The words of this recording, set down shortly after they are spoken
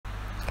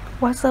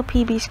What's up,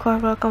 PB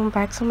Squad? Welcome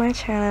back to my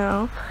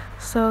channel.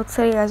 So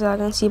today, as y'all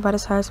can see by the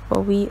size,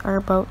 what we are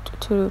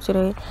about to do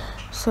today.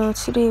 So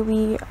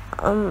today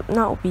I'm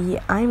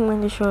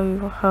going to show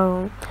you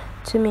how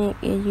to make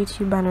a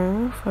YouTube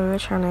banner for your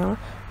channel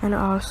and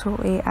also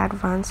a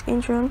advanced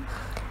intro.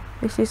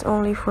 This is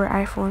only for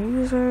iPhone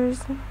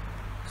users.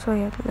 So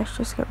yeah, let's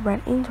just get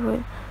right into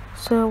it.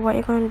 So what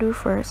you're going to do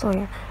first,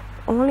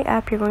 only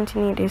app you're going to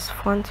need is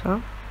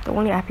phonto. The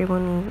only app you're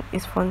going to need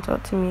is phonto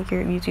to make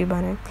your YouTube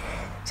banner.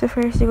 So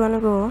first you're going to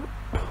go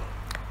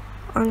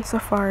on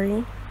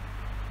Safari,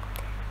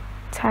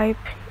 type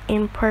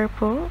in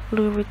purple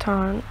Louis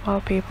Vuitton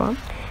wallpaper.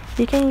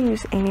 You can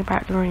use any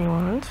background you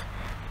want,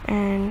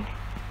 and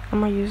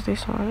I'm going to use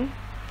this one,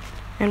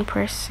 and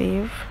press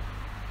save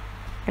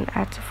and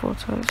add to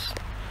photos.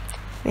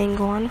 Then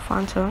go on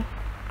phonto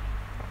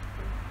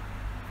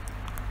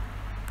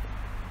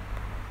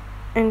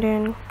and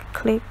then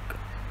click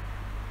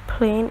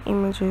plain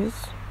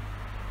images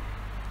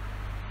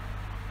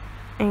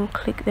and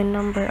click the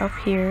number up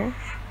here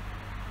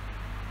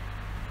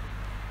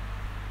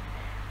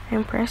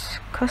and press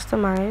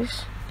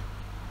customize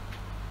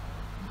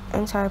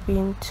and type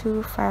in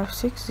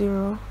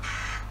 2560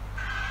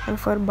 and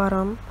for the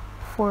bottom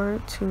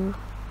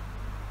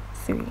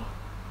 423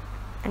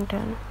 and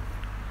done.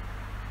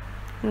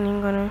 And then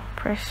I'm gonna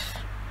press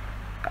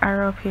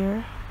arrow up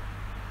here,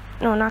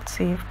 no, not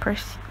save,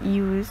 press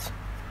use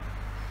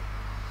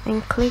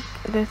and click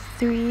the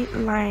 3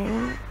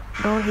 line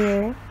down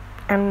here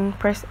and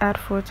press add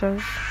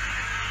photos,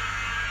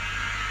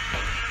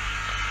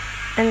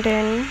 and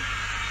then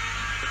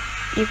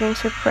you're going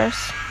to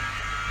press,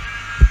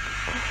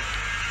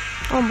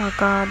 oh my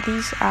god,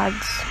 these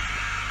ads.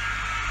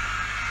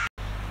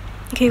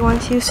 Okay,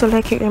 once you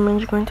select your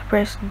image, you're going to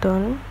press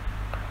done,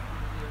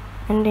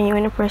 and then you're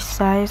going to press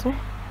size,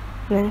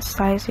 then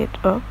size it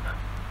up,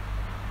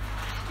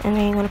 and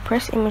then you're going to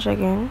press image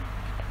again,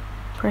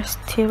 press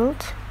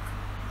tilt,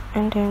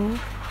 and then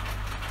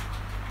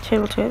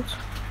tilt it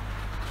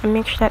and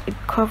make sure that it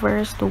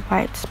covers the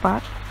white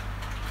spot.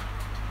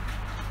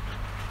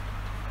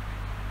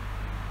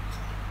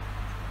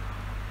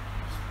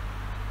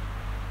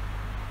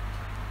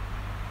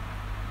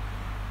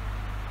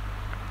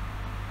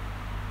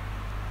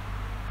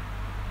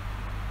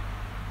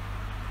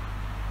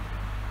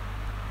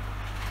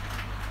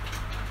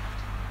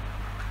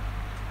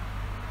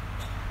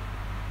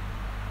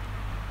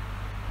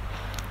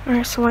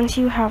 Alright, so once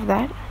you have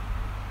that,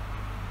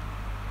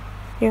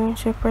 you're going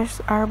to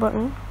press R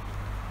button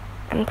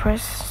and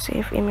press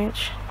save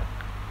image.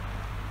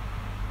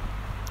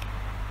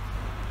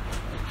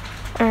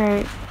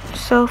 Alright,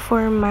 so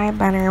for my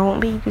banner, I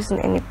won't be using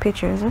any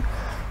pictures,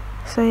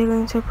 so you're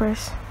going to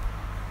press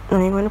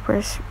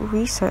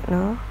reset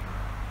now,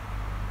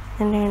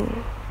 and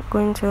then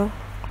going to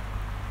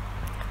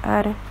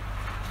add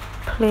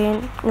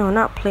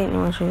not plain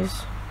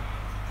images.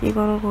 You're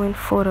going to go in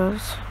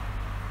photos,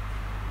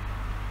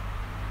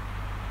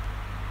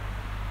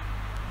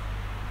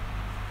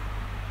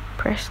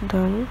 press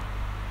done,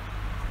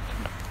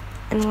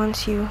 and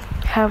once you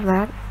have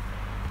that,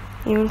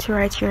 you're going to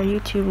write your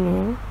YouTube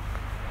name.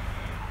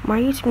 My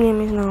YouTube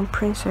name is now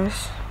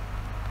Princess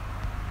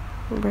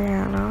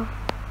Brianna,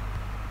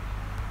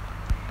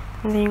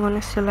 and then you're going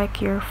to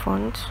select your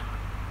font.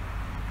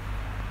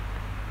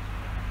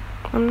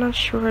 I'm not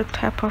sure what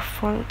type of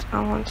font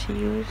I want to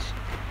use.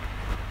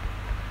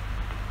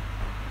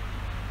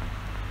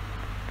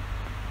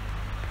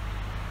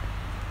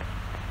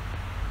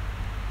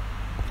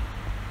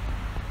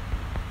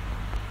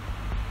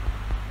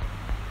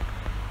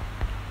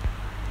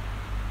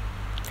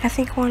 I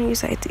think I want to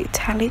use the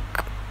italic,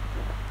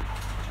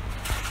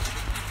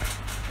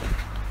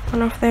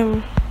 one of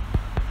them.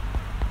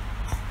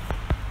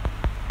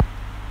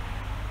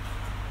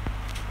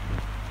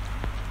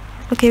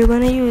 Okay, we're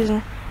gonna use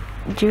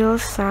Jill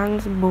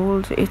Sans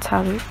Bold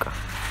Italic.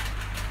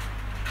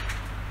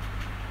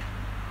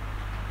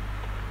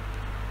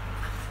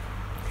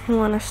 You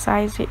want to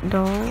size it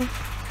down.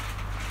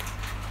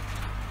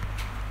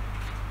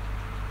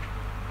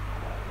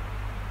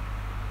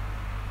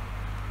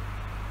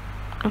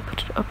 And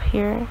put it up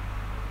here.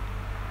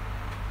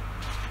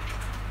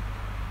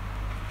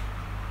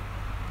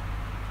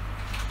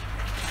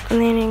 And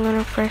then I'm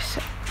gonna press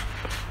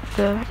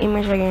the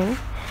image again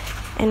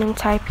and then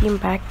type in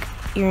back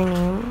your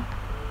name.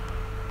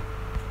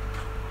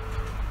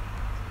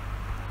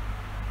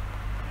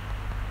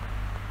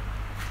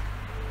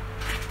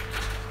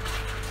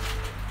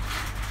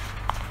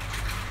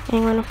 And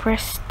I'm gonna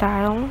press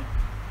style.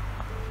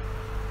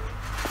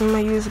 I'm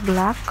gonna use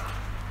black.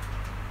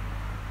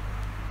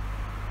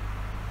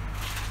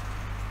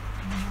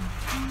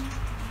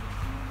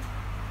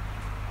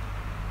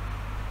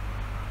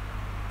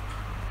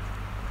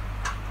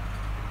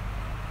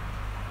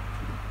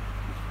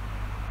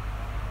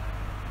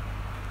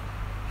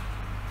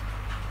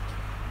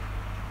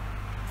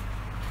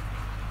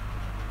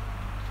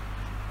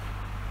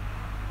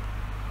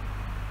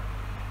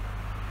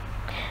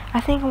 I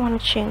think I want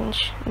to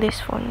change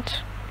this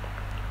font.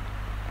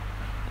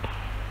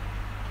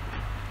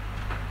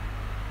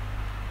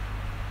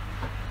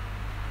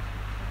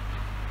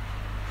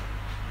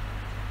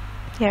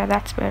 Yeah,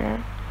 that's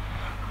better.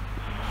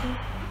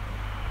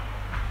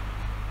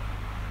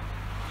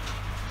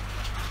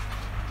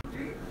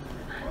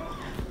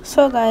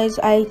 So guys,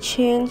 I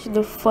changed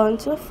the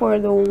font for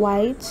the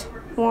white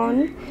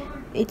one.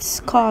 It's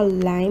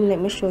called Lime.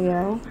 Let me show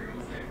y'all.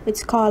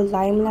 It's called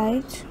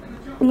Limelight.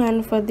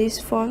 And for this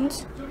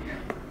font,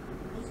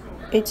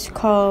 it's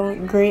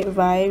called Great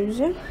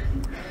Vibes.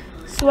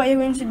 So what you're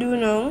going to do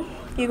now,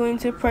 you're going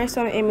to press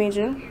on image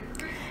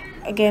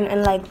again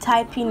and like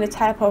type in the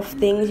type of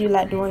things you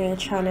like doing on your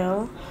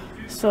channel.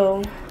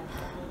 So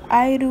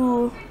I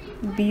do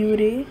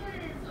beauty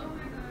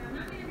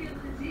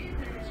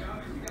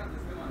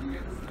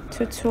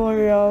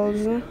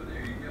tutorials.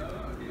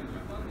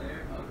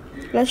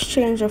 Let's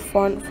change the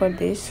font for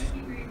this.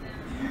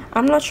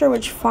 I'm not sure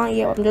which font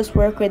yet. I'm just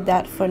work with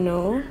that for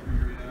now.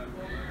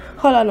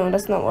 Hold on, no,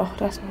 that's not what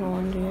I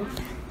want to do.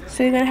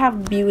 So you're gonna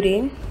have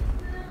beauty.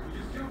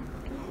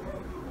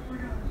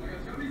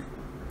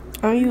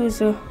 I'll use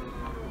a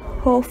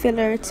whole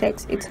filler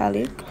text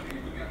italic.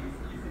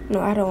 No,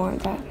 I don't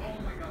want that.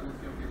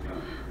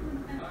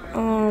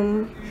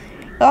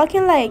 Y'all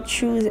can like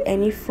choose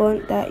any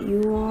font that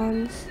you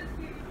want.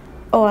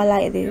 Oh, I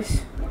like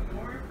this.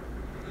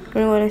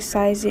 I'm gonna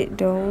size it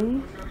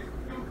down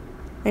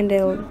and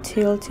then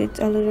tilt it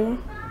a little.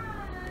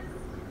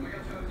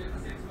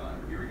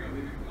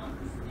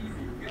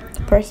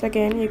 Press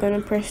again. You're gonna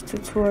press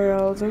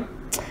tutorials.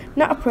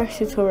 Not press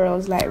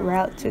tutorials, like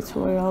route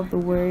tutorial, the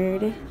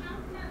word.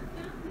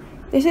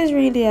 This is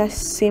really a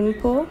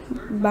simple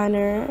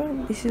banner.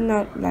 This is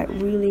not like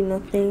really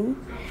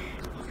nothing.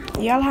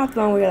 Y'all have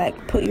one where you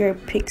like put your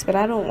pics, but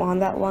I don't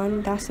want that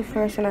one. That's the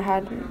first one I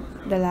had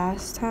the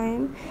last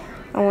time.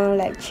 I want to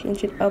like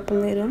change it up a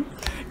little.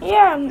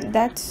 Yeah,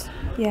 that's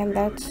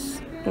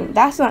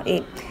not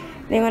it.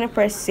 Then you're gonna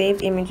press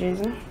save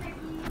images,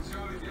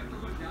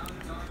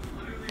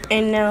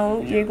 and now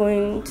you're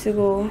going to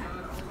go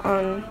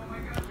on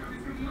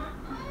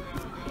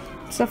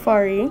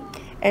Safari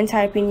and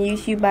type in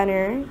YouTube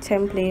banner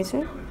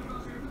template,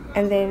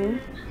 and then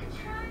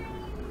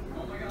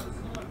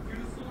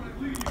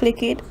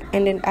click it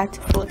and then add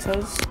to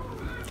photos.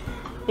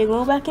 You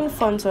go back in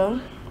phonto,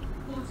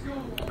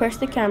 press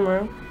the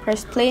camera,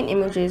 press play in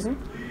images,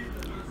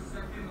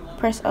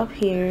 press up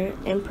here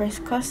and press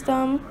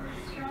custom,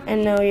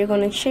 and now you're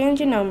going to change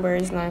your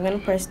numbers. Now I'm going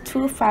to press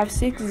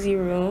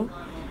 2560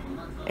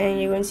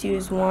 and you're going to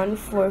use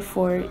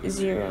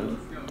 1440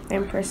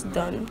 and press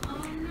done.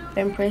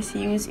 Then press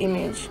use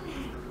image.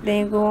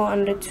 Then you go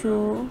on the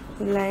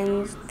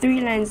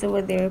three lines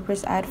over there,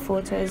 press add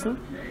photos. You're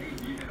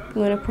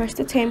going to press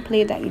the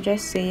template that you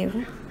just saved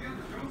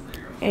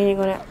and you're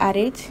going to add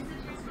it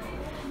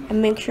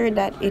and make sure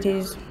that it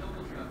is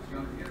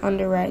on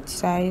the right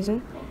size.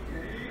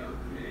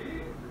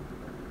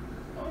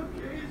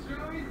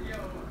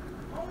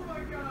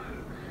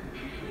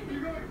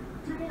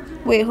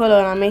 Wait, hold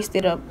on, I messed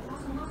it up.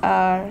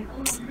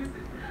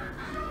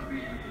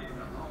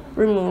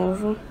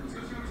 Remove.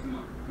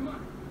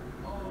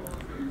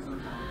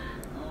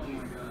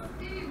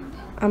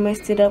 I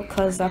messed it up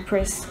because I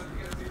pressed.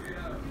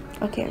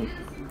 Okay.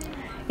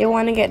 You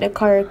want to get the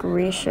correct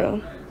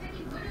ratio.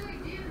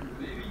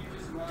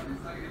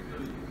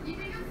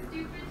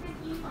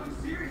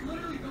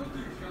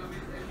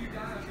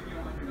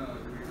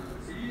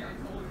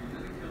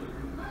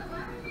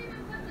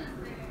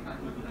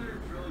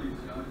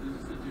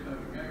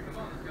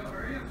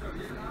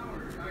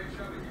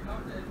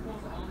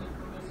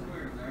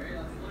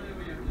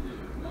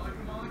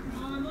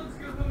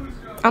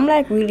 I'm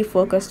like really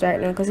focused right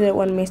now because I didn't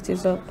want to mess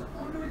this up.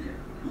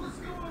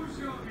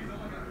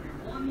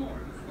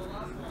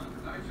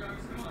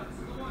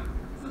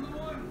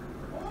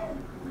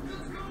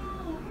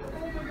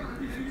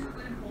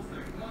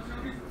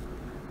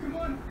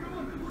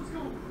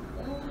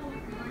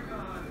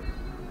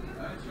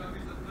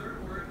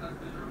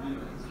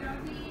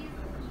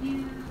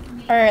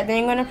 Alright, then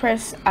you're going to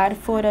press add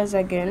photos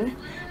again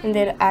and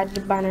then add the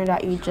banner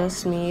that you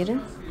just made.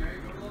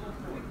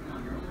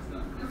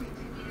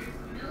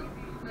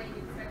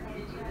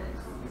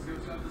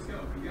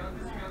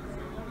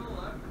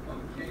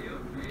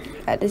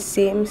 At the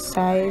same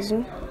size.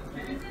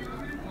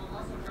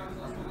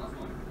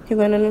 You're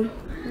gonna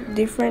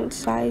different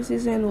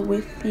sizes and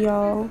width,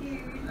 y'all.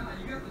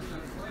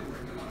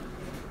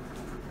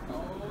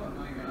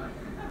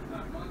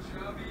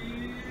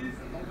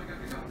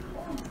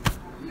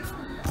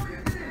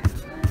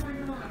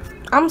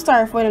 I'm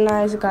sorry for the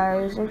noise,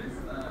 guys.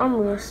 I'm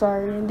real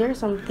sorry. There's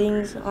some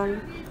things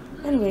on.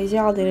 Anyways,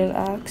 y'all didn't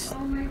ask.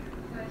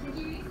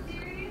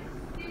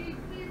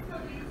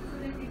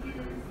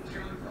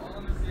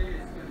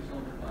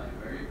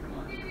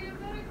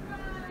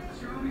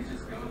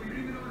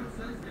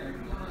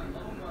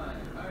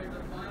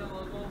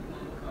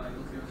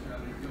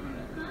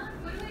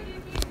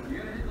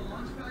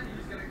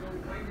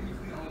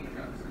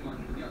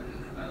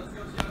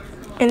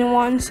 And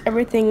once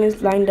everything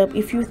is lined up,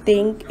 if you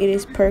think it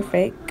is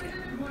perfect,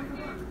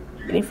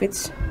 and if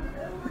it's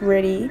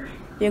ready,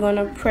 you're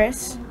gonna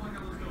press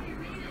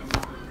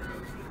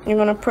you're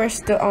gonna press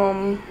the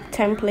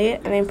template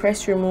and then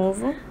press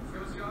remove.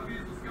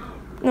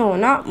 No,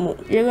 not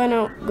move. You're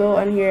gonna go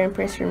on here and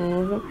press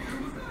remove,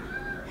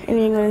 and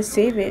you're gonna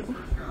save it.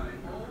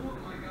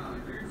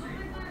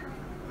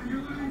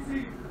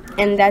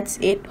 And that's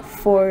it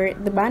for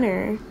the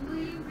banner.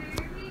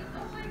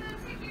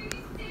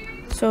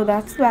 So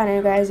that's the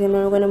banner, guys, and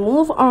we're gonna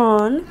move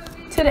on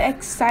to the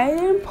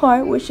exciting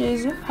part, which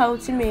is how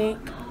to make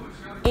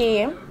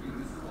a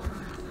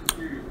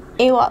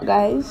what,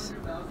 guys?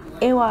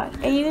 A what?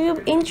 A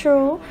YouTube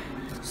intro.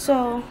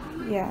 So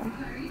yeah.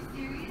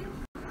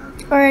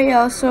 Alright,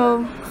 y'all,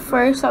 so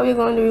first what we're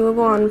going to do, we'll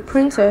go on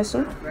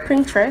Pinterest,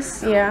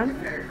 yeah,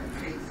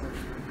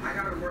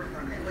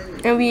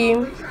 and we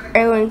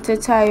are going to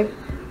type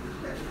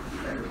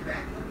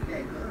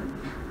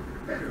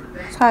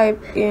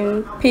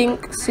in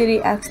pink city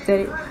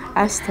aesthetic.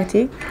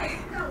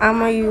 I'm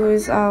gonna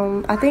use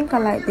I think I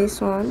like this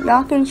one.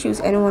 Y'all can choose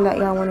anyone that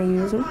y'all want to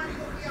use.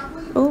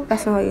 Oh,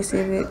 that's not how you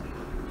save it.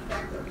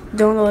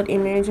 Download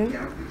image,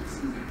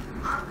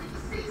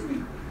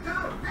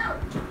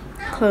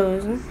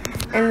 close, and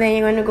then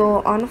you're going to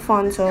go on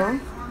phonto,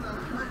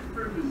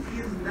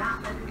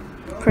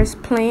 press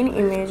plain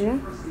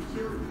image,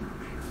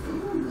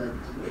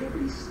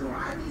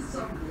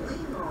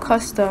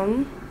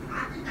 custom,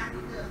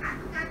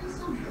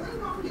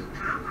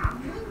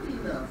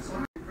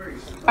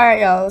 alright,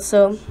 y'all,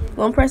 so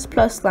one press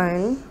plus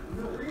line,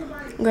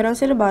 go down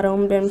to the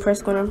bottom, then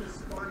press gonna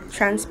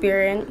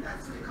transparent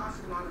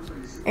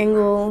and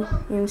go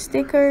in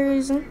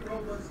stickers,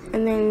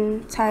 and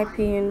then type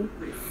in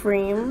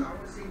frame,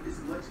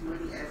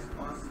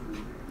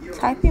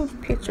 type in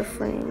picture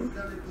frame.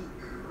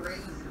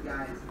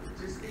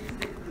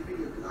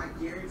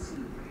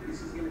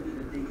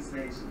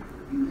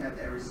 You have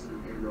ever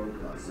seen in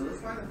Roblox. So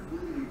let's find a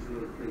footage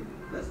real quick.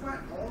 Let's find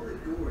all the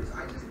doors.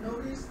 I just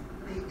noticed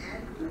they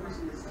added doors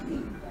in this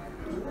game.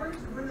 Doors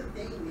weren't a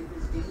thing in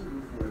this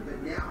game before,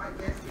 but now I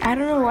guess I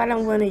don't know what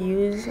I'm gonna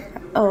use.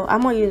 Oh,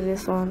 I'm gonna use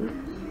this one.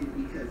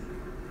 Because,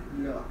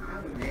 you know,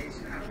 I'm a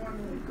mansion. I don't want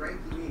no one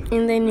breaking in.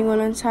 And then you're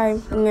gonna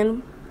type and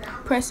then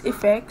press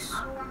effects.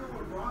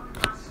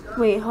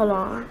 Wait, hold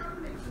on.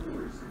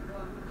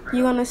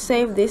 You're gonna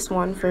save this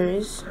one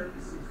first.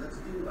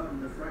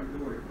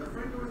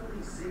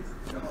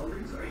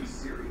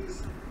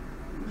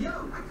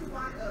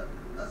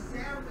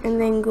 And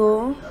then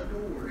go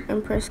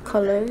and press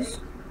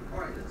colors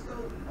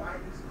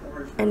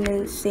and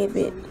then save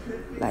it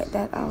like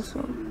that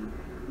also.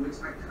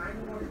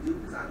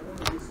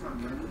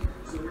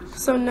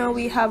 So now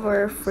we have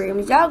our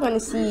frames. Y'all gonna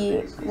see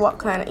what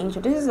kind of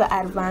intro. This is the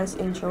advanced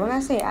intro. When I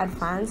say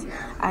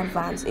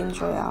advanced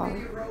intro, y'all.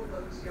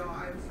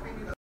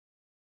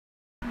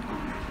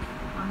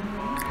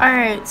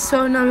 Alright,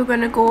 so now we're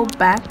gonna go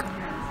back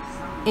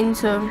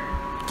into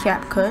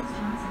CapCut.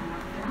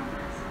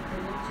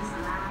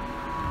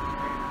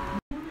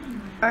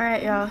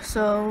 Alright, y'all,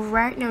 so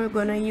right now we're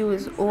gonna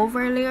use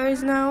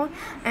overlayers now,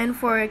 and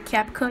for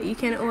CapCut you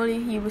can only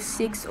use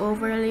 6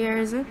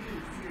 overlayers,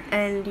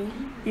 and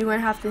you're gonna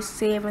have to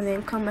save and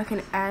then come back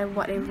and add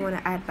whatever you want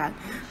to add back.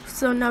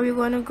 So now we're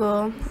gonna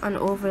go on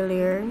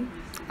overlayer,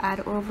 add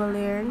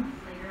overlayer,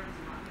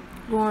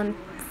 go on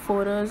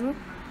photos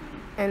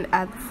and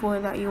add the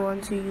photo that you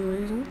want to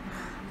use.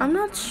 I'm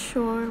not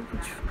sure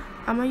which.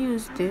 I'm gonna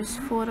use this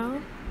photo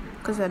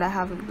because I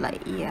have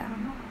like, yeah.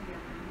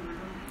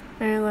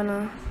 And you're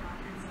gonna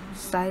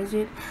size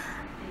it.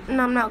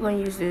 No, I'm not gonna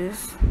use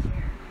this.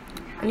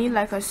 I need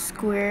like a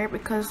square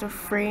because the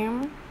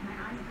frame.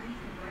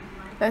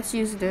 Let's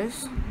use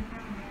this.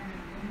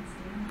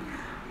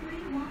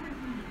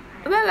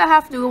 Then I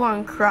have to go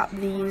and crop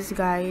these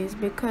guys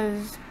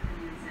because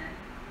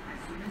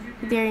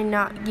they're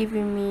not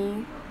giving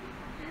me.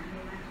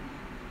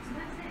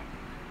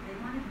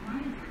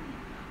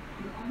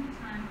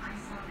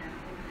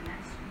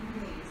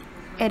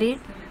 Edit,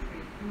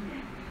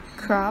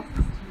 crop,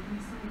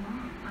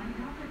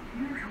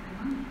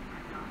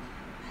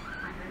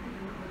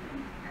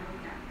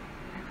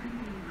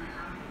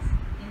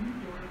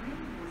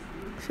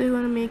 so we're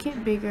going to make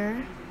it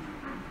bigger,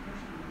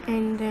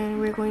 and then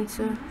we're going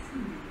to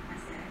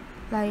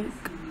like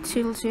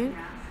tilt it.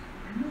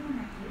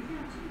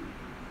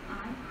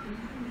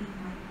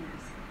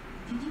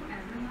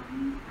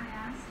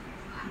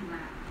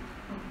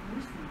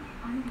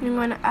 You're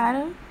going to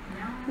add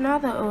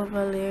another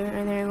overlay,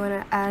 and then you're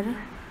going to add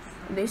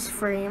this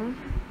frame.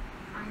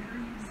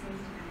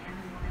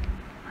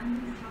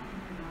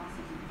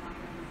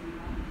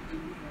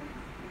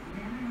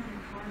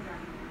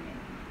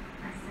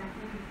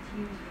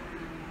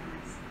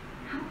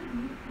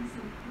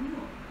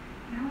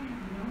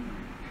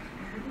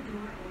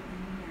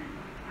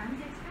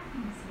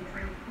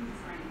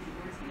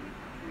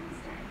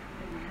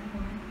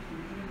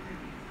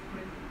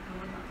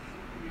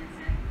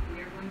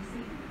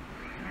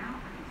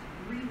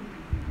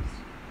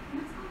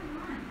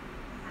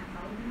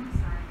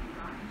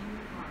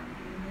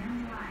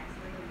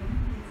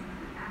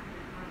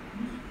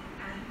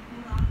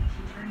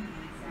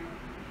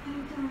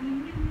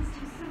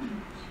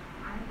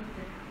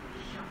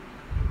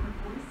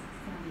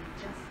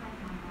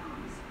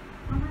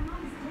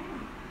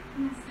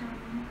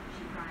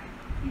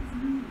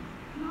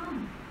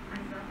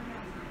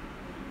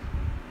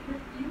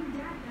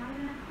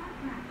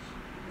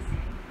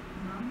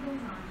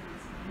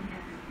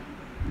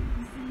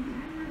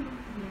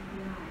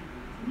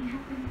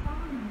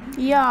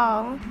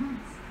 Y'all,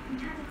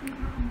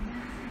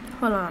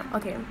 hold on.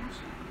 Okay,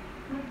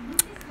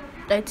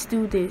 let's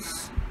do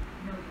this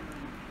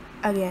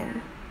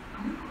again.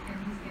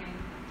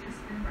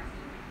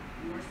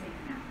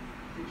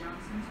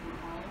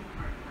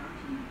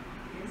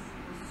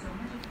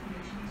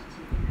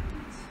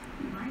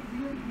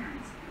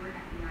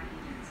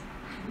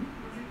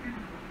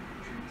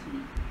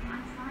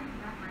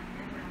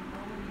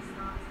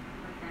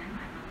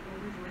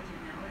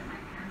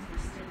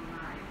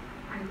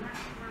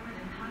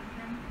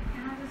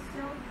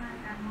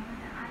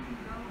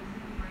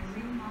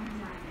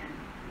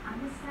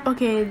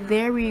 Okay,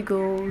 there we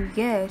go.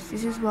 Yes,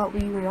 this is what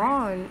we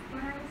want.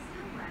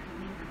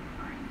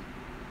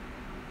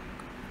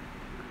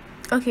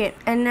 Okay,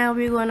 and now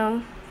we're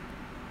gonna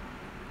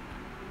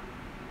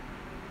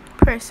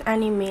press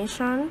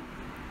animation.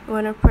 We're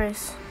gonna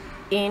press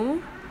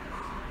in.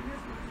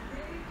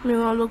 We're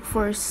gonna look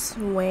for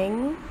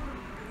swing.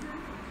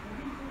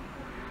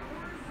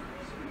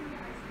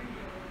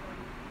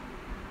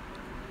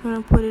 I'm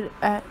gonna put it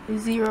at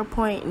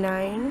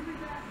 0.9.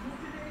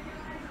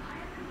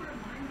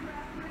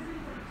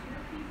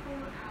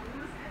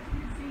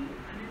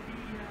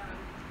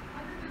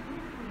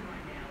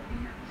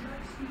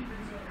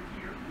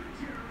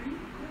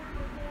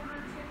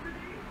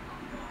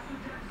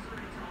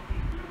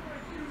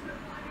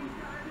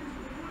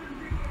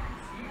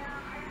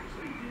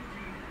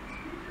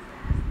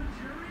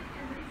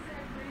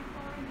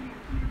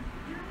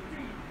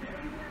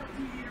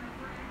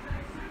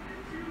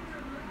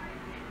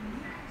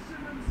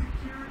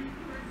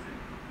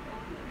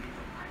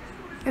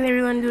 And then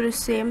we're going to do the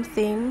same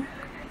thing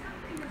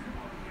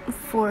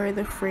for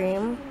the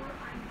frame.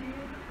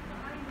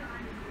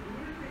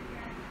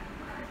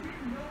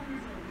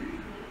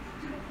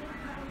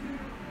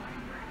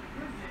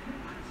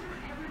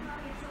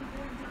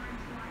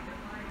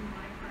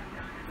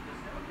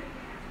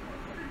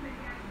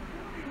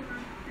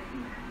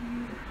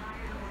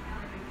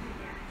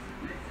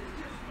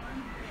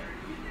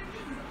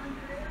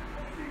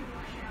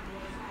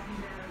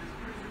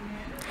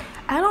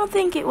 I don't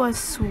think it was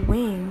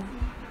swing.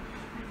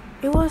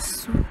 It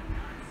was,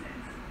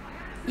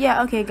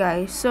 yeah, okay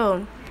guys,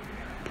 so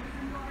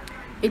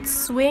it's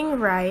swing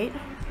right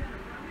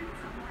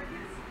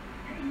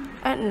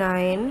at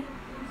 9.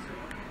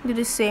 Do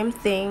the same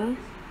thing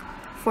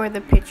for the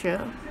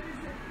picture.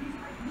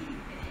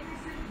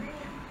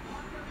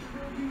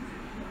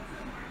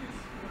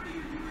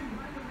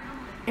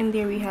 And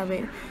there we have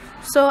it.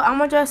 So I'm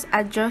gonna just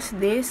adjust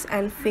this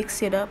and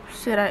fix it up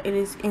so that it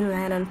is in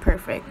line and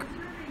perfect.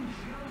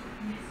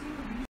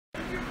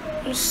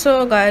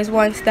 So guys,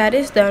 once that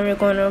is done, we're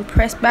going to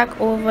press back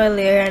over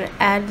layer and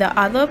add the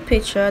other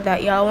picture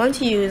that y'all want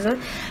to use,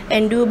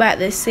 and do back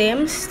the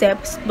same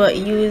steps but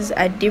use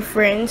a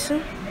different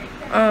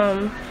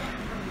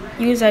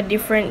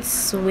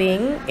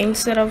swing.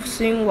 Instead of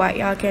swing right,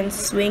 y'all can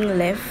swing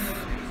left.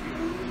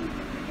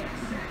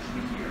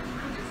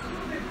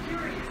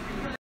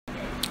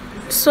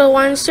 So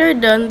once you're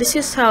done, this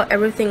is how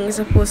everything is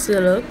supposed to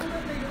look.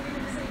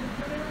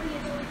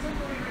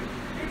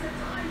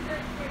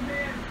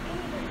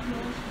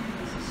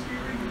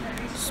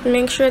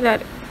 Make sure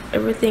that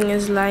everything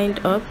is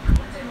lined up.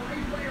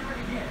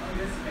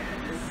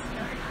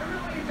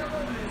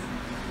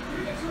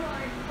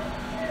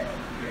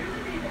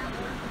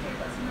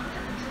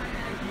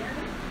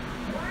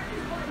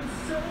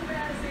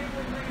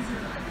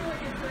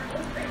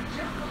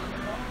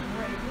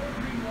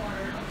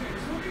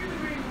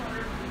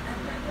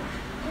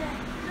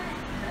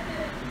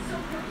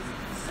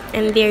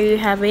 And there you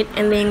have it,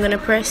 and then you're gonna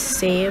press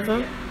save.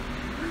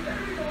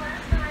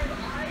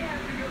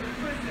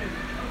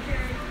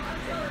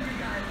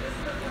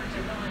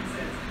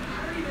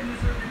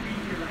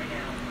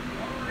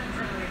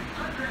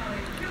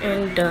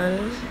 And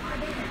done.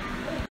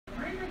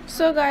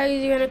 So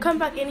guys, you're gonna come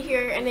back in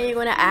here, and then you're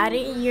gonna add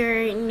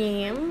your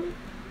name,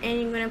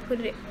 and you're gonna put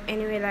it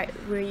anywhere like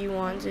where you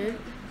want it,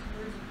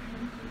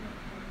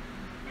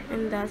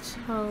 and that's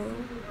how.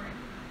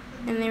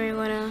 And then we're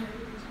gonna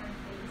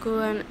go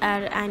and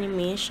add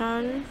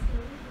animation,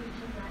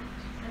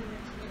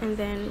 and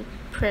then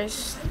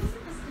press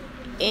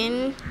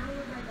in,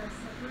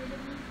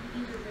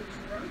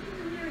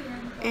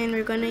 and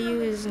we're gonna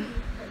use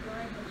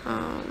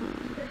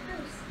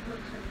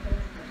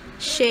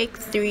shake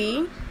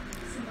 3.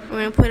 We're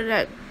gonna put it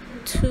at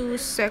 2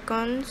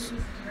 seconds.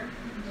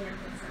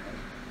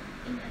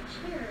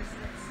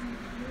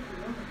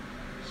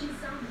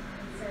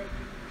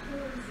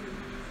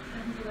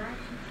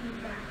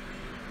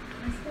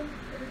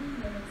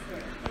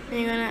 And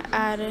you're gonna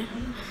add,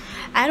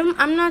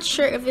 I'm not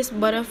sure if this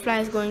butterfly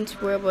is going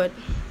to work, but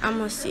I'm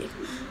gonna see.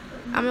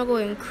 I'm gonna go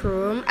in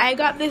Chrome. I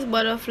got this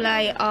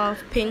butterfly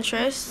off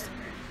Pinterest.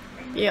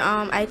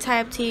 Yeah, I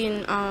typed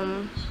in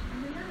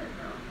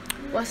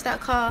what's that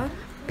called?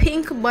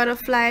 Pink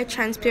butterfly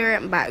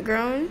transparent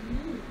background.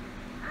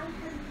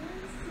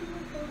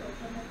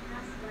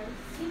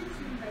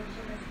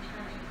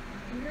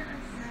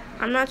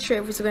 I'm not sure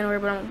if it's gonna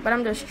work, but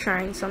I'm just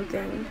trying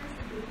something.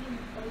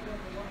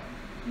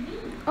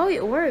 Oh,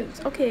 it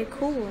works. Okay,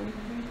 cool.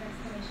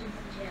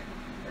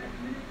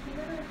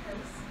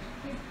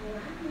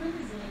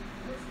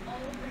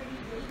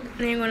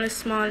 Then you're gonna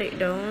small it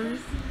down.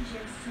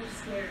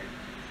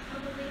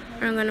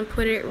 I'm gonna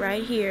put it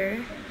right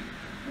here.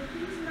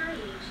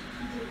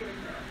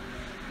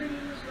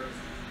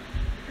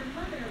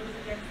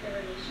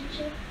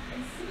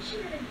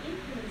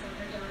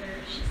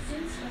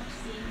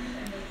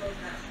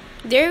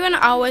 There gonna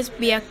always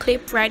be a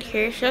clip right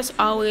here. Just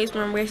always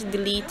remember to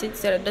delete it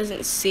so that it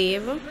doesn't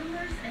save.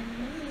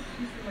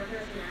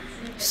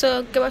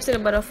 So go back to the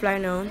butterfly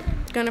now.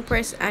 Gonna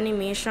press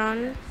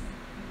animation.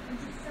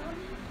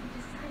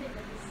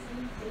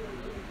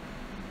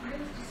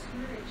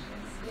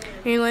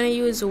 You're gonna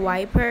use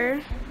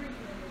wiper.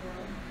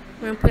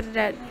 I'm gonna put it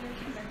at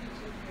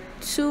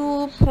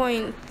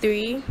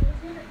 2.3.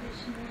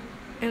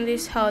 And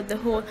this how the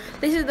whole,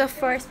 this is the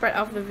first part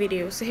of the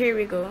video. So here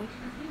we go.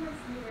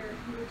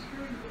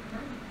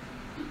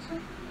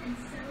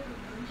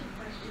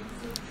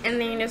 And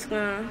then you're just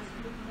gonna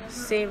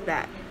save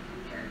that.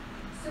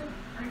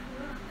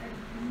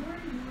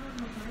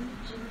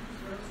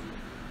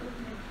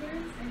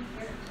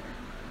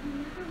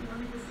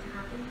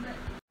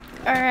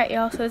 Alright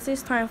y'all, so this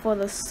is time for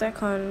the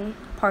second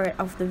part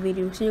of the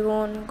video. So you're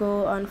going to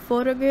go on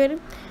photogrid,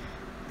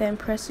 then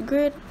press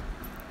grid.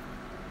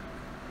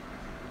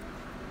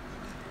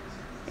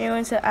 You're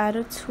going to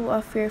add two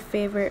of your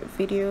favorite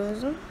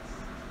videos.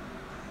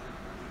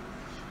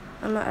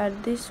 I'm gonna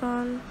add this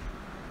one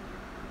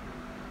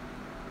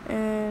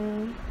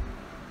and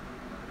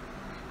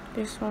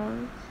this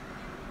one.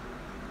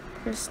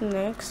 Press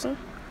next,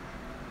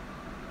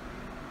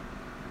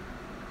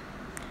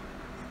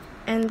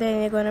 and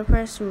then you're gonna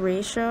press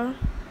ratio,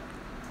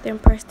 then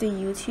press the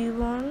YouTube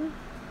one,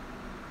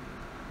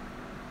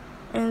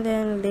 and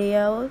then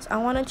layout. I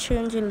want to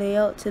change the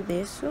layout to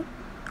this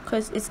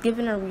because it's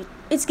given a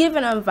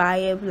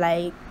vibe,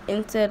 like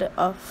instead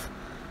of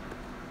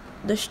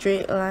the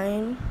straight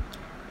line.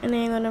 And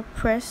then you're gonna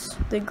press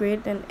the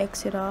grid and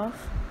exit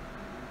off.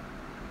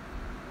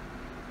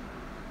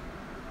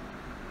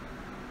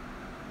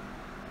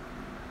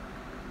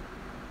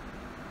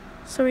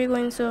 So we're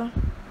going to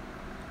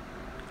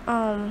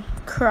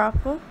crop,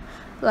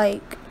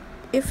 like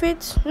if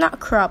it's not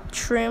crop,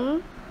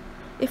 trim.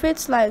 If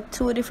it's like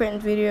two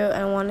different video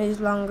and one is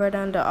longer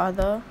than the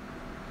other,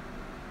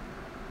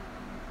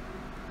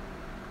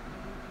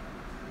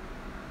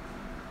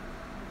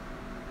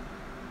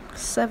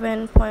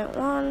 seven point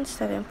one.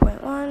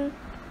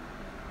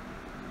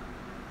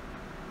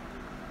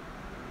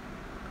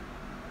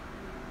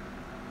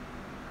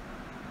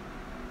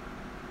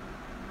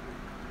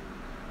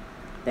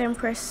 Then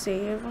press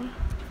save.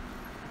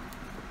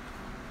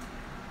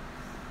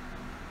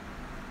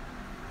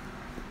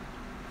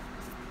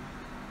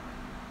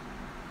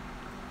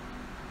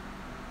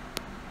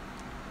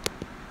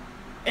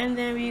 And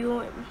then we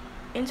go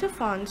into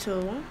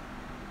phonto.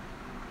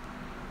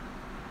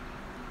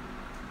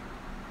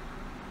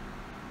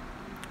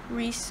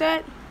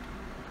 Reset.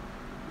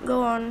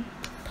 Go on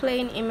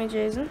plain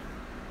images.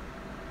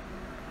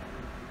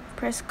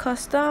 Press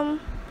custom.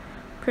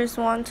 Press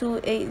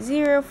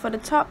 1280 for the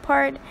top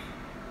part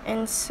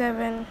and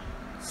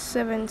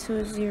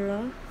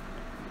 7720.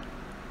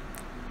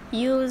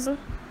 Use.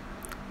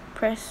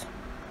 Press.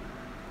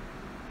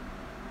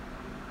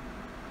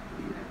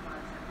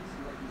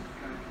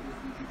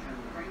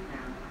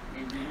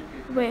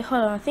 Wait,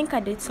 hold on. I think I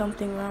did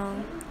something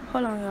wrong.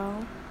 Hold on,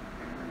 y'all.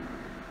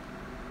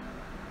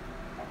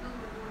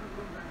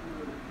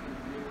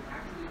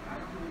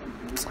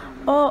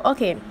 Oh,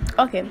 okay.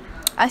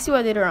 I see what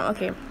I did wrong.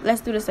 Okay,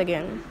 let's do this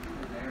again.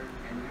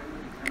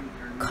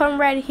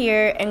 Come right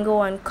here and go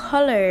on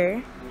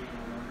color.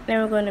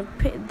 Then we're going to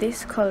pick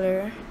this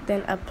color,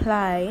 then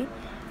apply.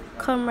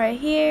 Come right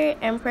here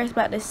and press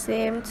back the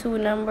same two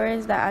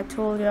numbers that I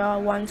told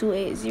y'all,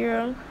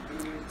 1280,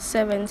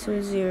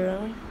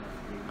 720.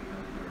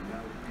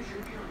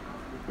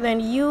 Then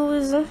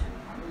use,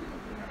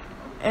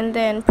 and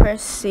then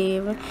press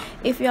save.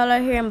 If y'all are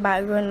hearing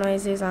background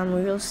noises, I'm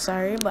real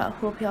sorry, but I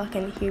hope y'all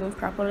can hear me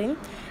properly.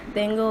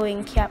 Then go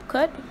in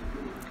capcut,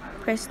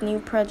 press new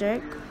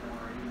project,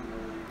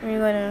 and you're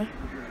gonna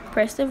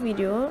press the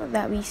video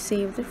that we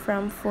saved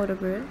from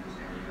photogrid.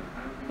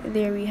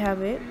 There we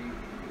have it.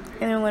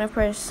 And I'm gonna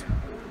press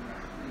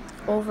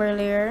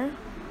overlay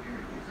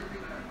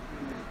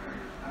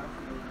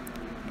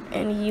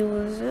and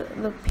use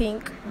the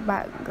pink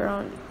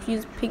background,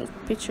 use pink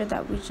picture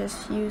that we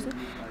just used,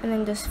 and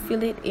then just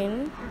fill it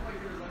in.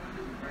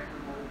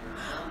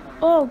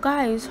 Oh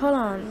guys, hold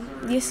on.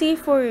 You see,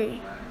 for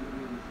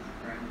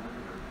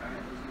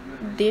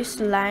this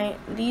line,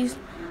 these,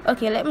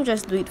 okay, let me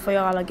just do it for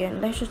y'all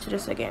again. Let's just do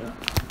this again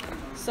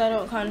so I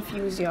don't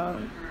confuse y'all.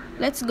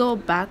 Let's go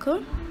back,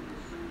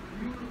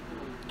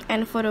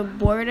 and for the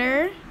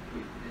border,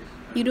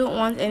 you don't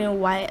want any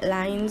white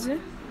lines,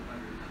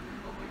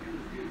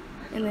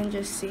 and then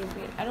just save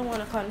it. I don't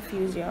want to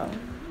confuse y'all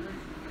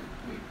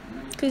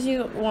because you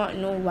don't want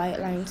no white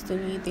lines to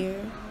be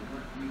there.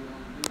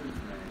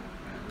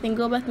 Then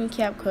go back in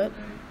CapCut.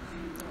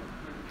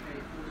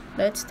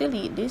 Let's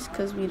delete this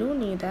because we don't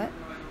need that.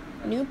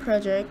 New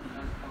project.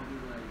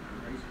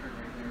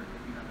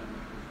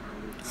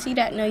 See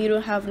that now you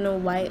don't have no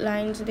white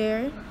lines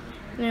there.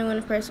 And I'm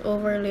going to press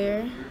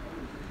overlay.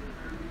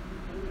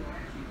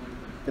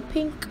 The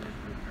pink.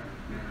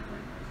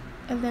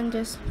 And then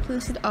just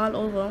place it all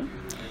over.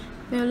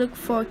 Then look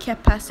for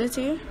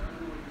capacity.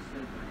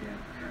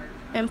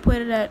 And put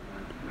it at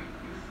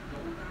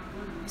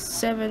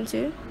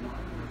 70.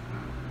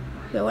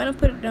 So I want to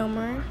put it down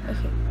more.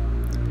 Okay.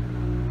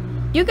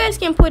 You guys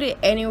can put it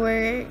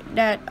anywhere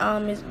that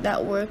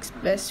that works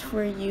best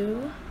for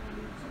you.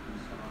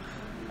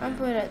 I'm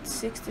put it at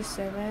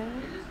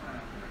 67.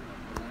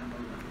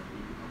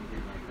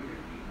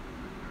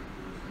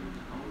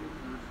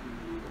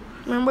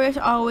 Remember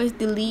to always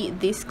delete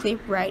this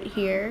clip right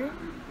here.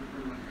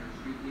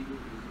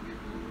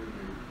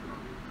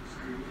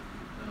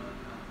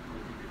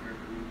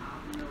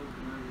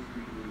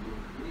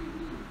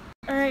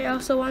 Alright,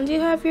 also once you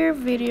have your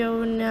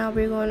video, now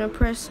we're going to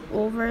press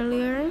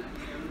overlay, and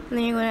then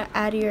you're going to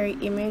add your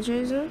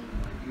images.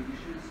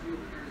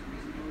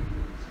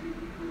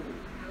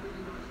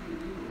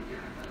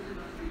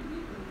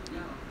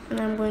 And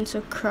I'm going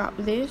to crop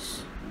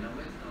this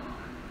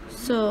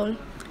so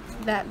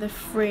that the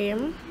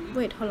frame,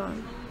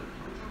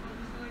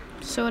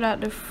 so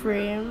that the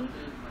frame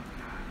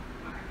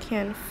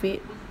can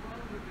fit.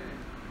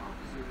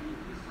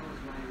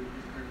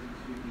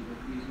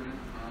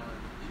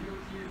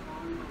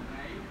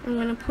 I'm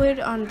gonna put it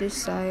on this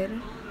side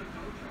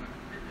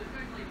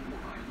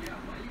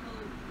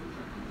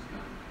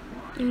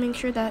and make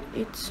sure that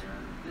it's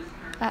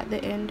at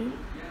the end,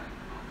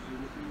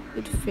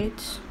 it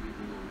fits.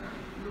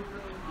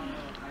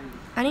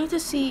 I need to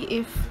see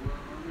if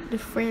the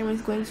frame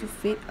is going to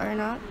fit or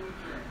not.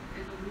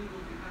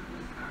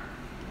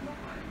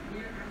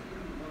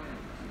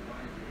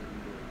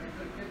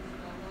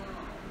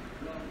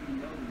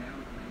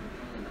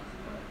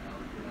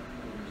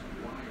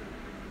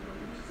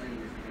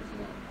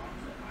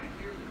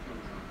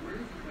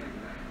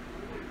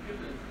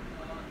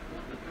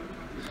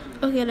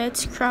 Okay,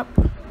 let's crop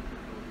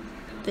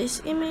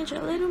this image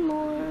a little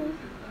more.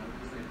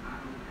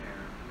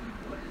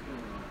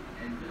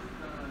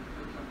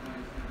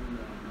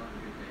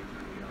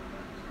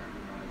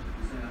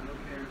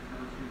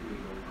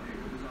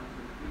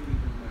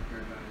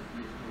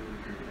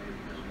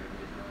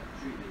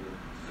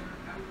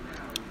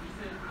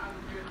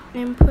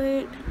 And put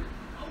it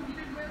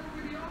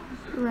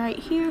right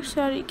here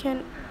so that it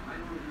can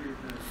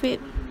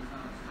fit.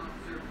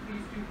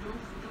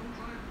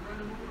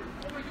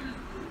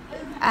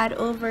 Add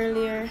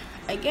overlay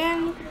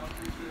again.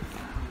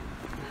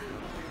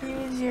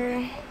 Use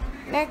your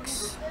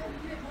next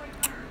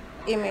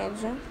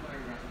image.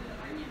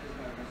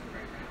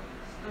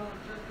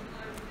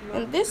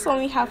 And this one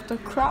we have to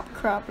crop,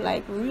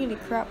 like really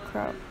crop.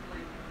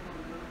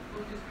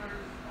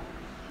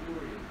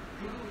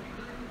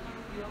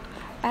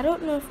 I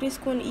don't know if this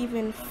one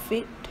even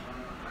fit.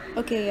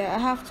 Okay, yeah, I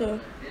have to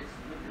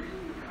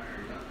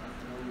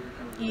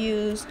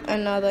use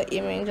another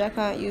image. I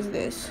can't use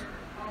this.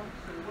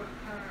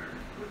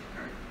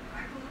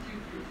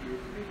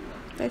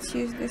 Let's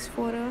use this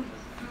photo.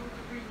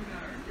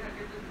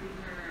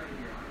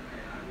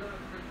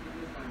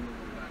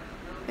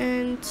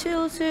 And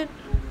tilt it.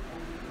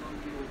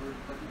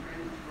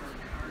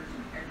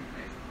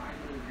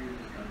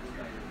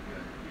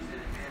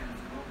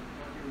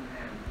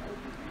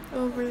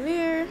 Over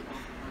there,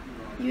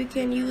 you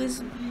can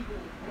use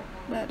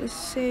about the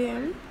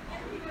same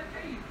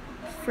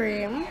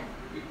frame.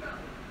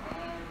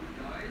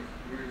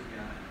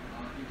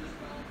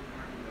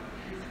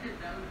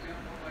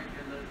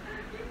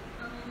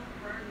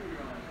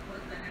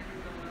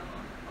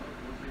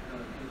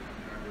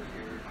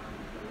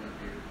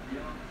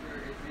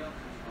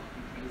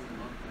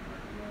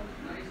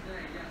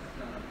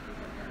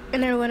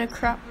 And I'm gonna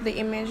crop the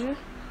image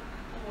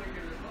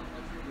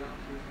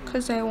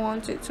because I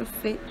want it to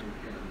fit.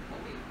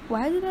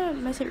 Why did I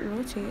let it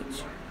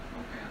rotate?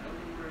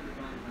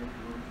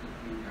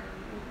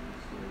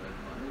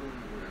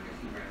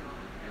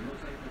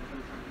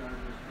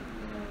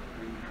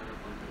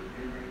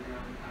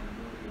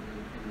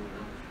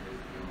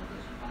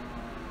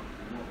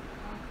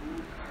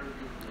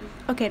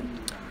 Okay.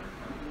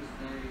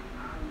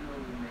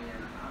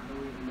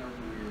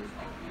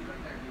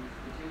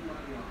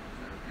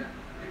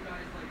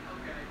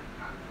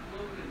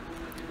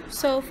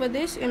 So for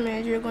this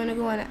image, you're going to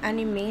go on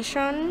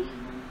animation,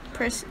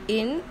 press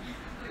in,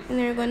 and then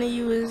you're going to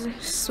use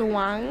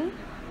swang.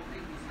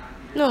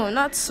 No,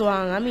 not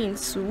swang, I mean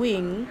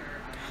swing.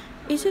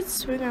 Is it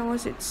swing or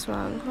was it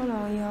swang? Hold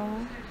on,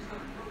 y'all.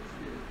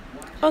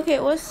 Okay,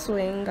 it was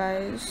swing,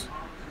 guys.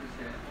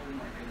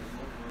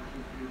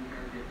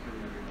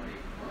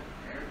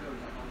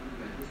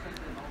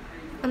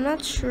 I'm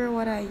not sure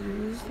what I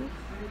used.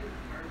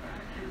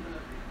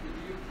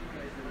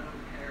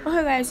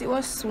 Okay, guys, it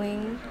was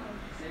swing.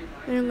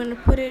 And I'm gonna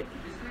put it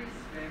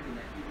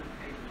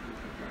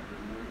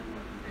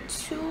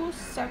to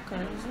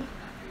seconds.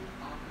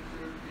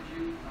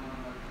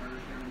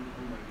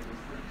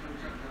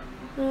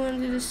 I'm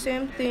going to do the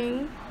same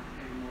thing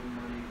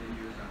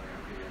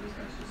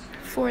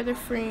for the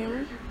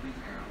frame.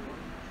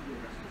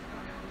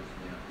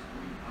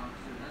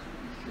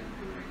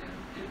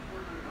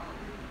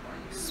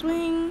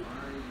 Swing.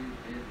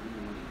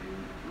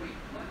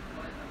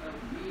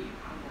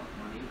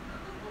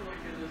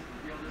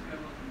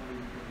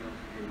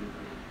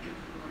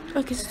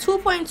 Okay, it's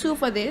 2.2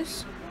 for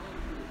this,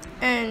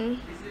 and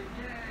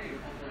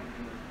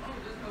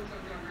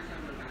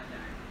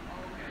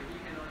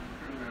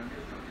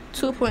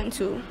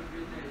 2.2.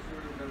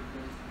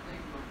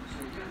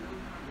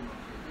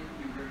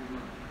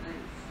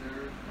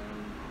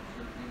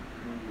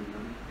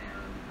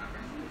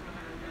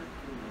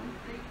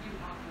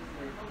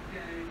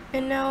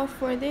 And now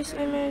for this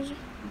image,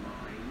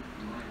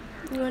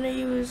 I'm gonna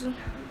use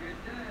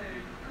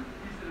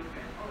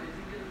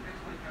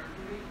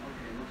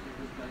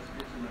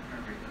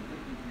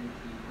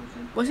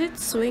was it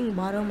swing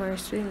bottom or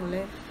swing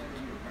left?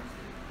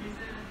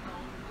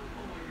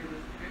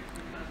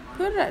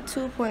 Put it at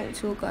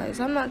 2.2, guys.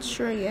 I'm not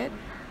sure yet.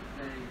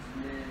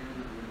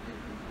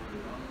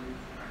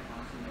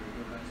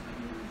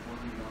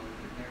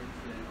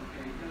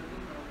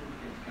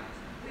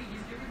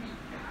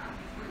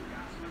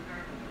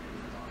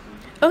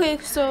 Okay,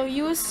 so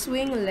use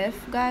swing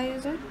left,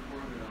 guys.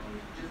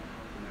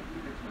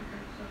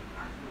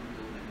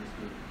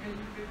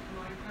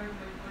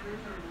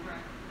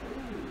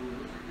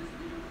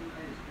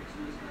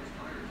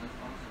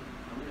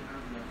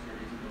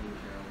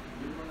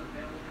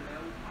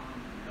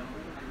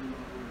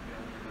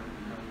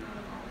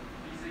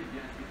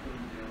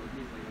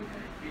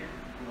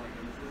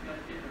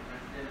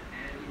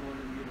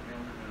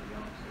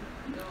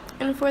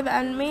 And for the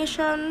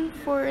animation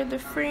for the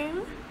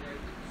frame,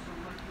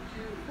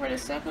 for the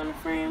second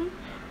frame,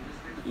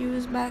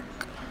 use back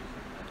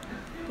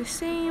the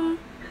same.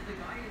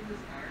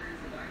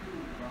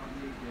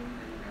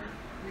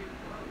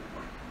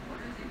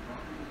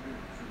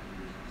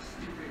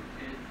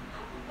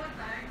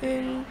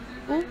 And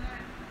oh,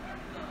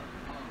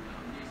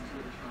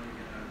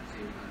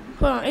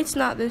 hold on, it's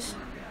not this.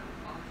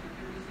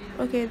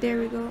 Okay, there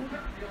we go.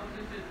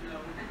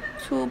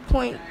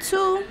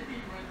 2.2.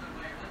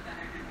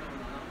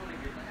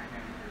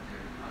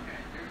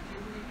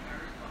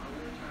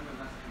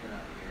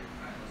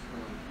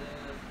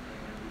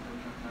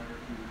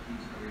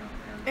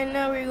 And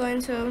now we're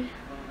going to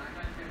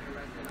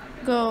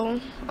go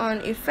on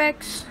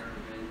effects,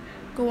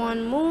 go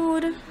on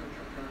mode,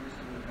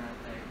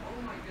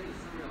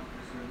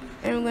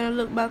 and we're going to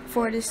look back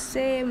for the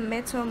same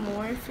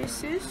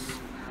metamorphosis.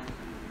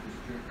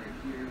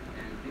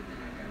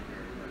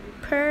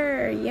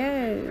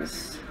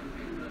 Yes.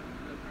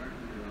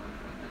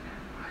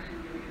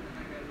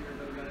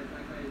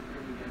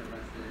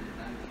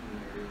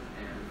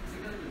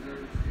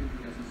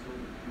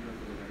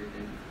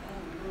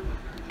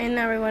 And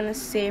now we're going to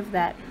save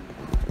that.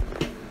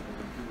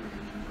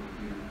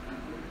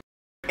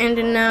 And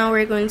then now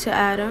we're going to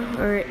add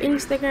our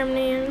Instagram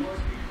name.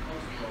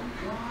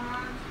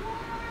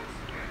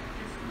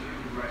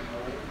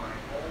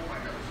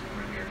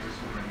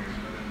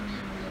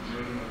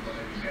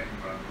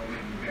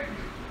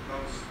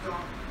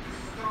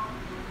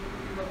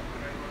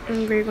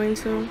 And we're going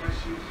to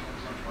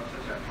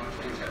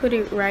put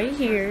it right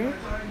here.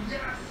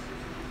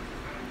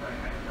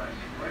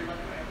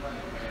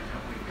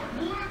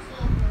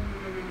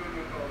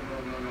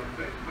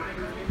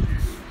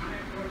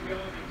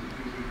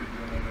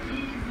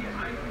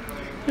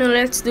 Now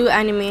let's do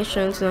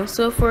animations now.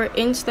 So for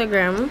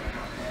Instagram,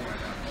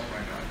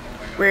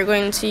 we're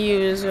going to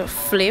use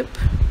flip.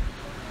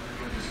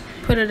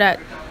 Put it at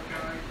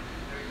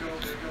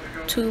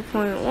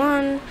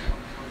 2.1.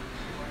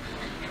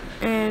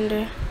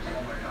 And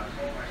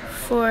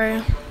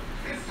for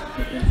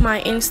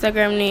my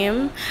Instagram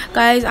name,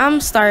 guys, I'm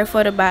sorry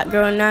for the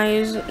background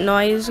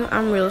noise.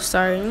 I'm real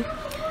sorry.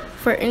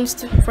 For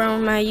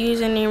my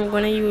username, I'm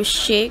gonna use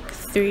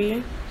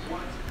Shake3.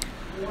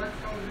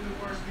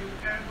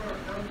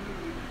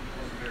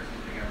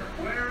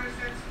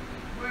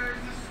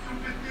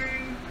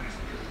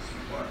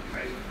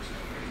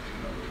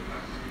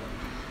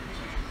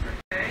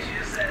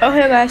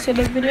 Okay guys, so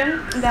the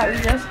video that we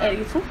just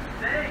edited,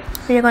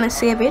 we're gonna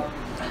save it.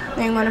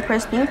 Then you're gonna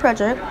press new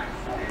project,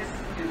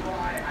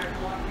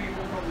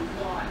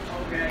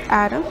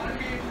 add,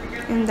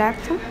 and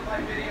that's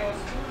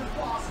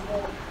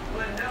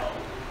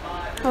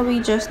what we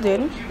just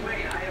did.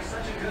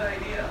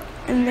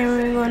 And then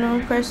we're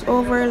gonna press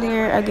over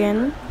layer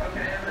again.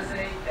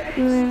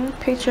 And then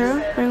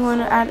picture, we're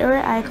gonna add our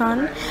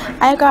icon.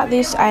 I got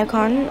this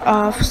icon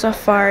of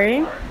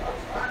Safari.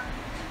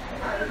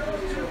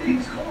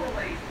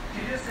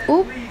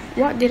 Oop,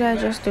 what did I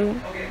just do?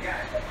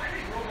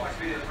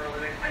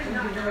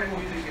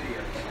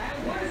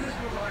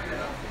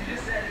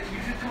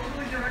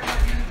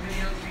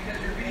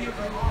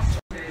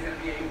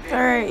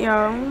 Alright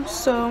y'all,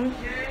 so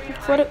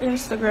for the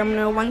Instagram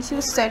now, once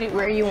you set it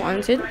where you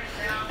want it,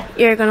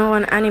 you're gonna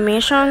want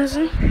animations,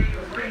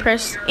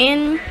 press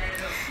in,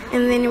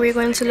 and then we're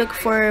going to look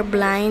for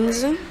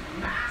blinds.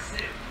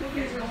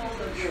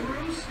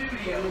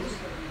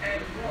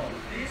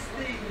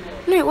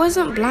 No, it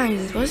wasn't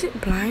blinds. Was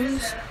it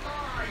blinds?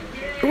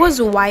 It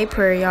was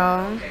wiper,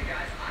 y'all.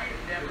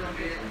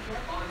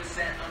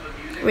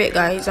 Wait,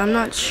 guys, I'm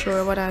not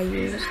sure what I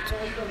used.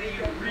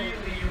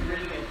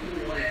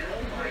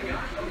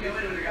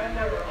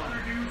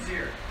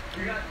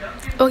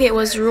 Okay, it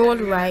was rolled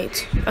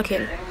right.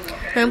 Okay,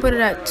 I'm gonna put it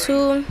at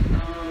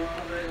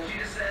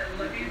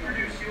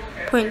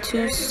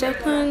 2.2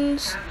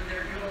 seconds.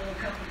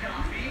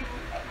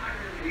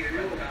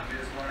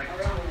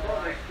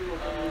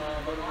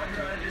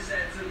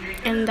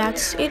 And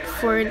that's it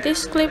for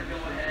this clip.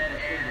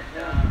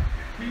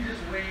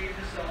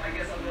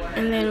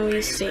 And then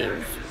we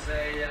save.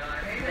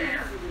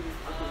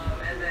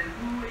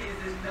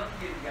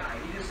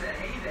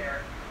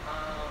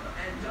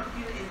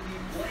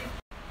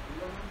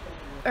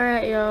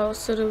 Alright, y'all,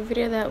 so the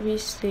video that we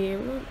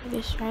saved,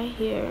 this right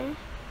here.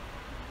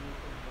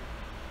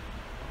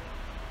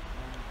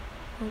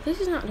 Oh, this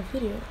is not the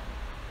video.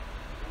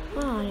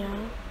 Oh,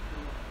 yeah.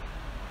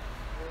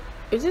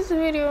 Is this the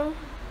video?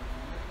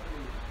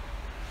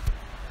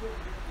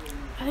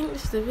 I think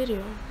this is the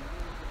video.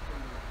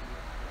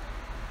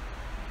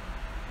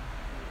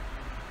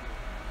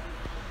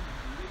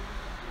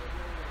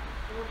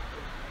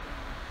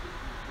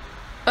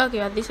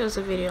 Okay, this was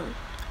the video.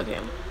 Okay.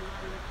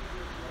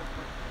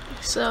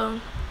 So,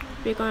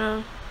 we're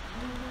gonna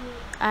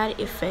add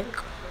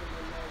effect.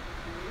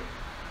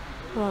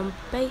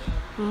 Pay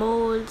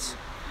modes.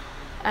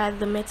 Add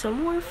the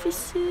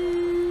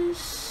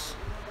metamorphosis.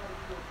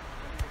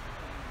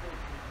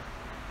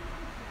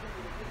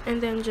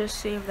 And then just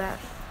save that.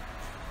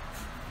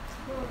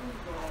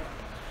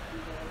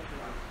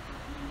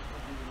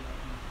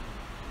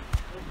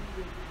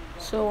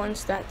 So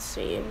once that's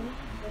saved,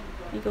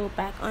 you go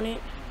back on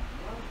it,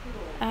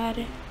 add,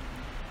 and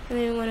then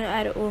you're gonna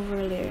add an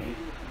overlay.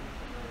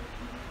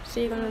 So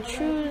you're gonna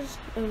choose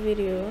a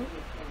video.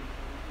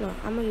 No,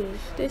 I'm gonna use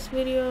this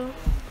video,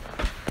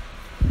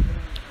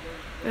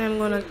 and I'm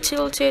gonna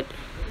tilt it.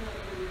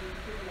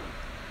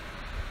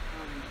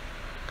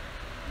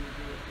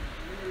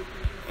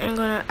 I'm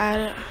gonna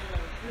add.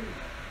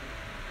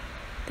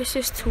 This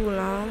is too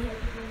long.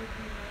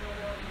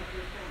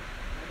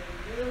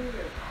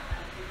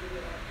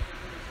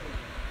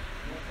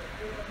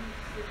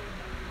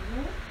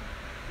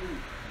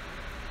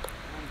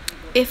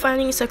 If I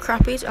need to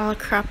crop it, I'll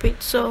crop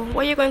it. So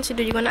what you're going to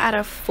do, you're going to add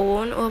a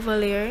phone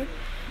overlay.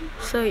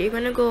 So you're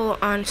going to go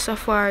on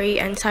Safari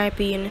and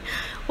type in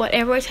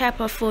whatever type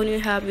of phone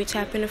you have. You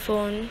type in the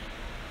phone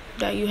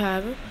that you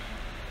have,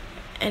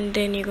 and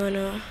then you're going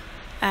to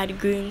add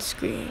green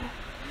screen.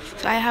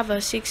 So I have a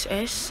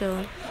 6S,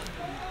 so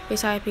we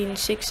type in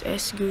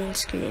 6S green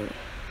screen.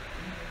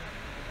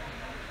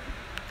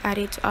 Add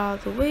it all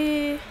the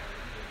way.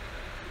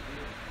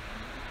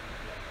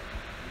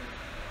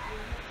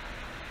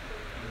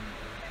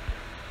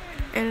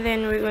 And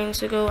then we're going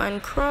to go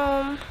on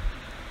Chrome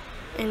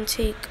and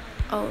take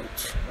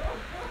out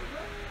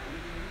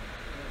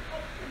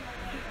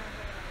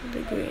the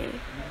green.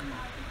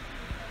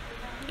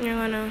 You're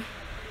gonna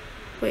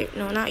wait,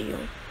 no, not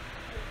you.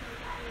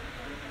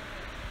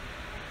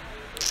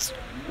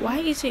 Why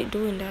is it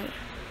doing that?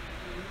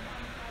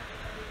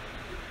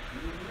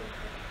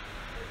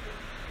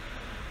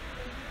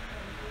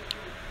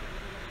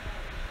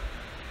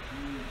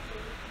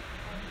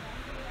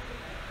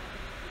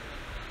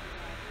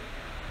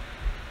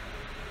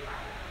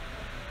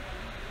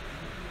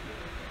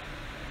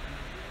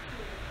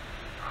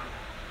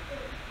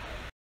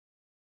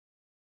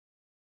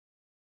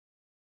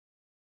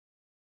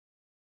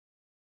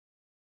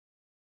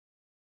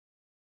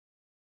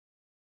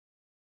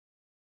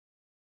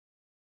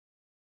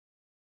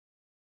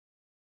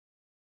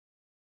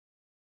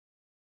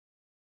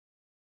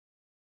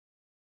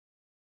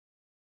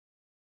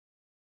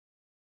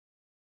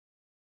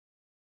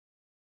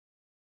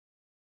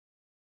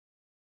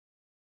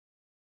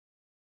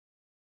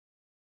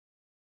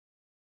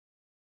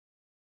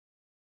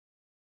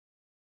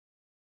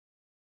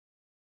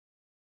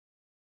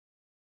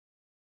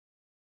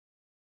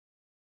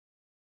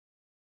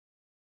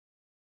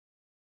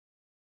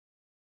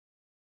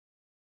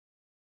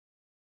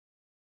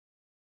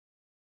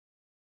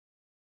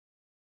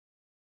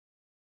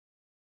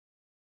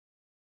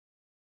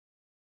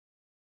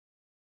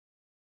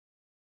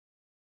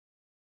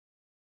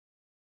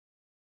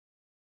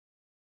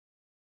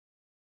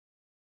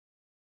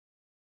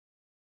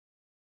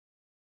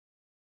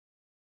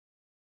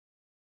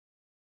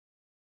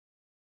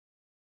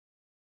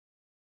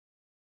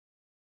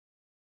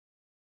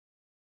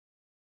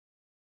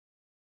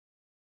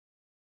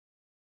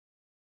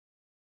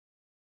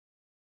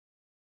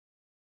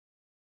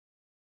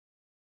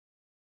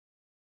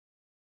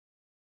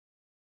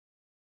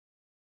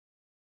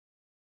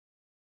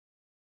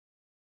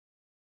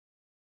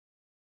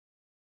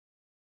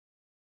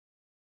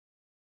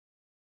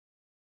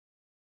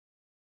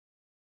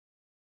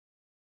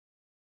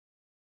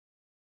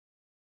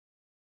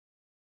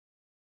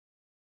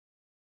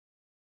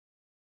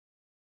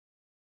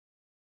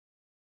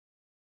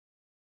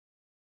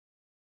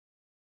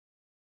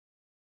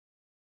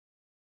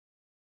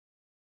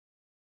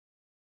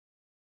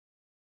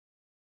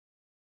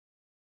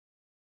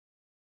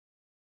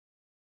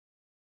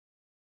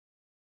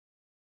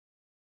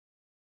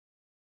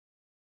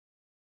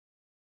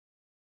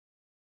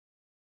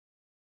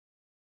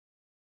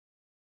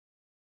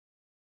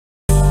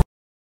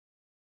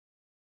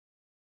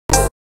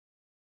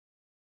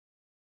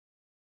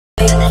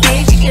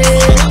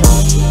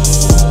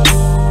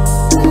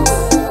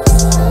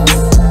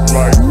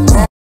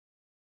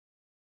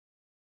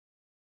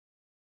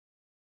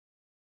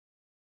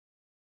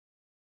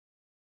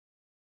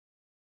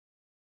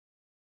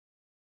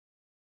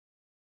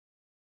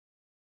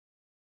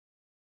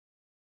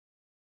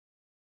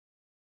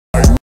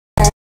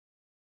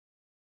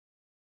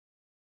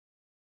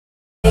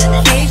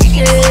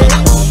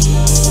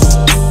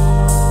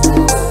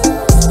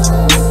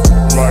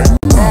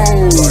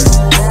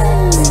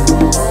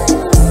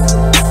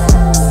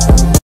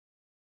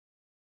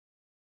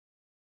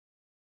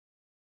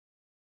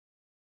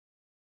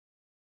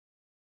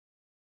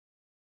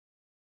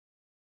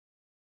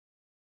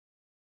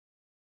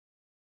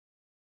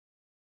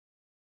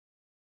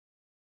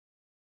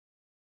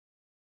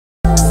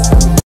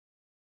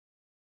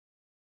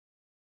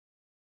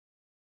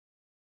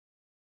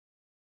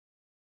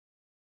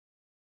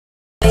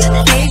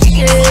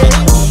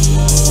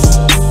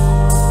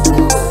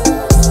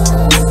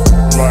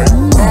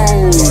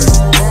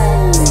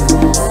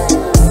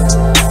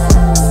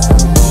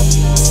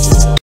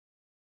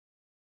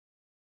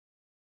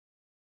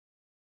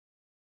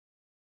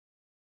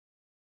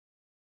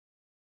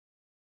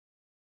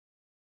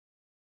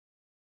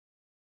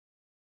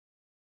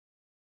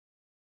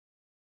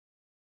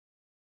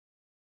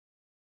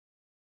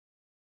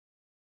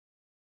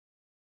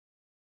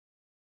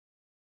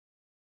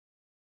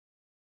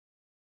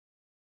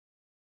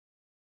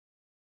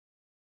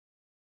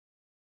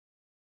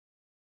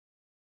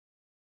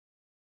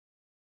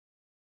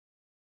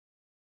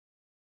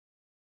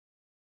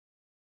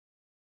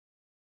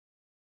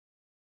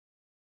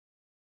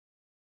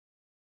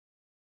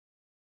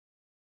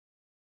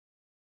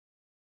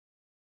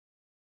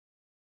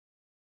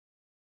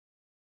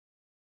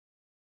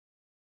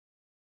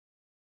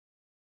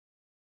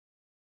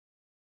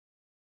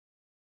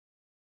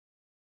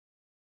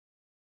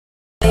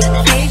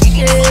 Hey,